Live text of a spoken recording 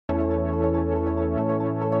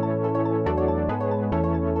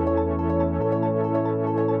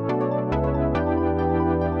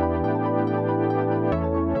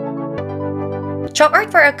Chalk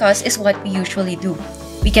art for a cause is what we usually do.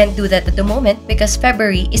 We can't do that at the moment because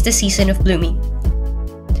February is the season of blooming.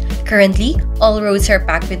 Currently, all roads are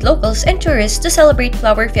packed with locals and tourists to celebrate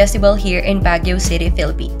Flower Festival here in Baguio City,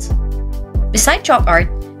 Philippines. Besides chalk art,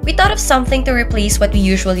 we thought of something to replace what we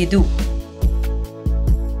usually do.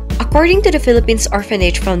 According to the Philippines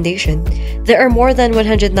Orphanage Foundation, there are more than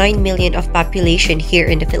 109 million of population here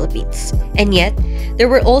in the Philippines, and yet, there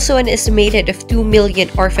were also an estimated of 2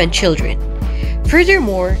 million orphan children.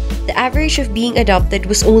 Furthermore, the average of being adopted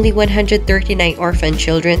was only 139 orphan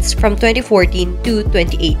children from 2014 to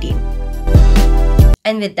 2018.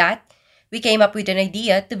 And with that, we came up with an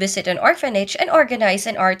idea to visit an orphanage and organize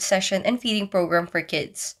an art session and feeding program for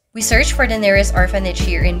kids. We searched for the nearest orphanage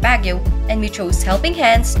here in Baguio, and we chose Helping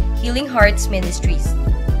Hands, Healing Hearts Ministries.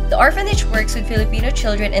 The orphanage works with Filipino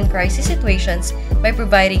children in crisis situations by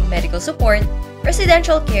providing medical support,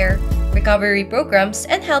 residential care, recovery programs,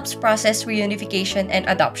 and helps process reunification and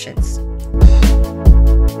adoptions.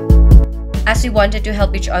 As we wanted to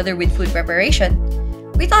help each other with food preparation,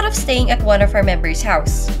 we thought of staying at one of our members'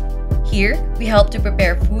 house. Here, we help to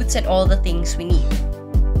prepare foods and all the things we need.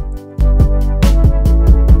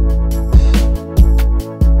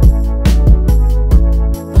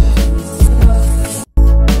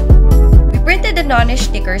 We printed the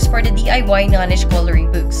Nounish stickers for the DIY Nounish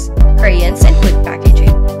coloring books, crayons, and food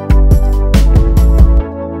packaging.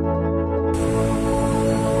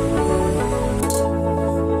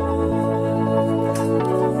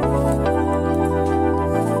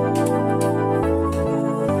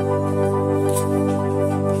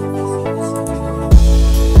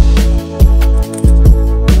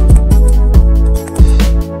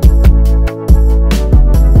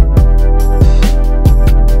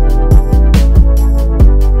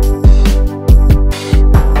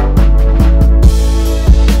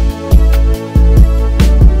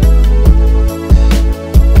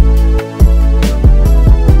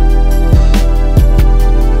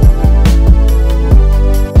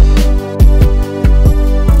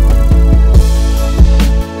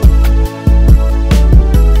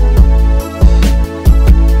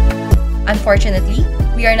 Unfortunately,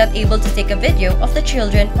 we are not able to take a video of the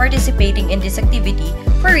children participating in this activity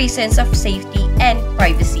for reasons of safety and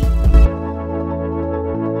privacy.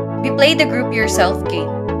 We played the Group Yourself game.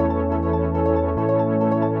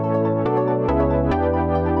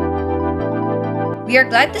 We are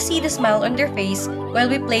glad to see the smile on their face while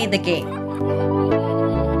we play the game.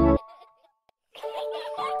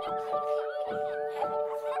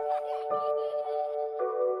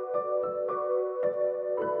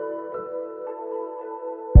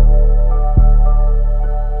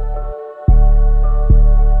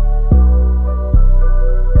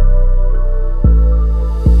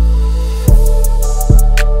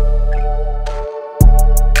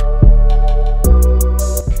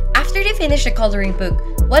 Finished the coloring book,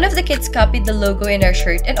 one of the kids copied the logo in our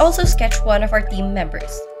shirt and also sketched one of our team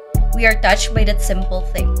members. We are touched by that simple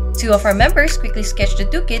thing. Two of our members quickly sketched the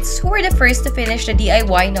two kids who were the first to finish the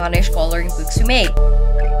DIY Nounish coloring books we made.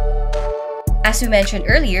 As we mentioned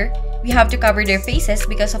earlier, we have to cover their faces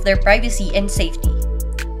because of their privacy and safety.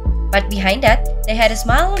 But behind that, they had a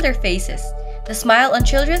smile on their faces. The smile on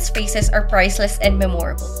children's faces are priceless and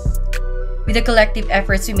memorable. With the collective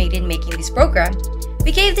efforts we made in making this program,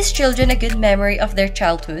 we gave these children a good memory of their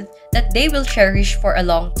childhood that they will cherish for a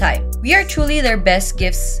long time. We are truly their best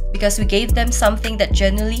gifts because we gave them something that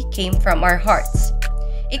genuinely came from our hearts.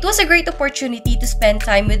 It was a great opportunity to spend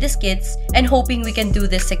time with these kids and hoping we can do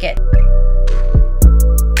this again.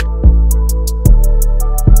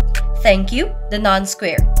 Thank you, the Nouns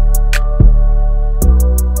Square.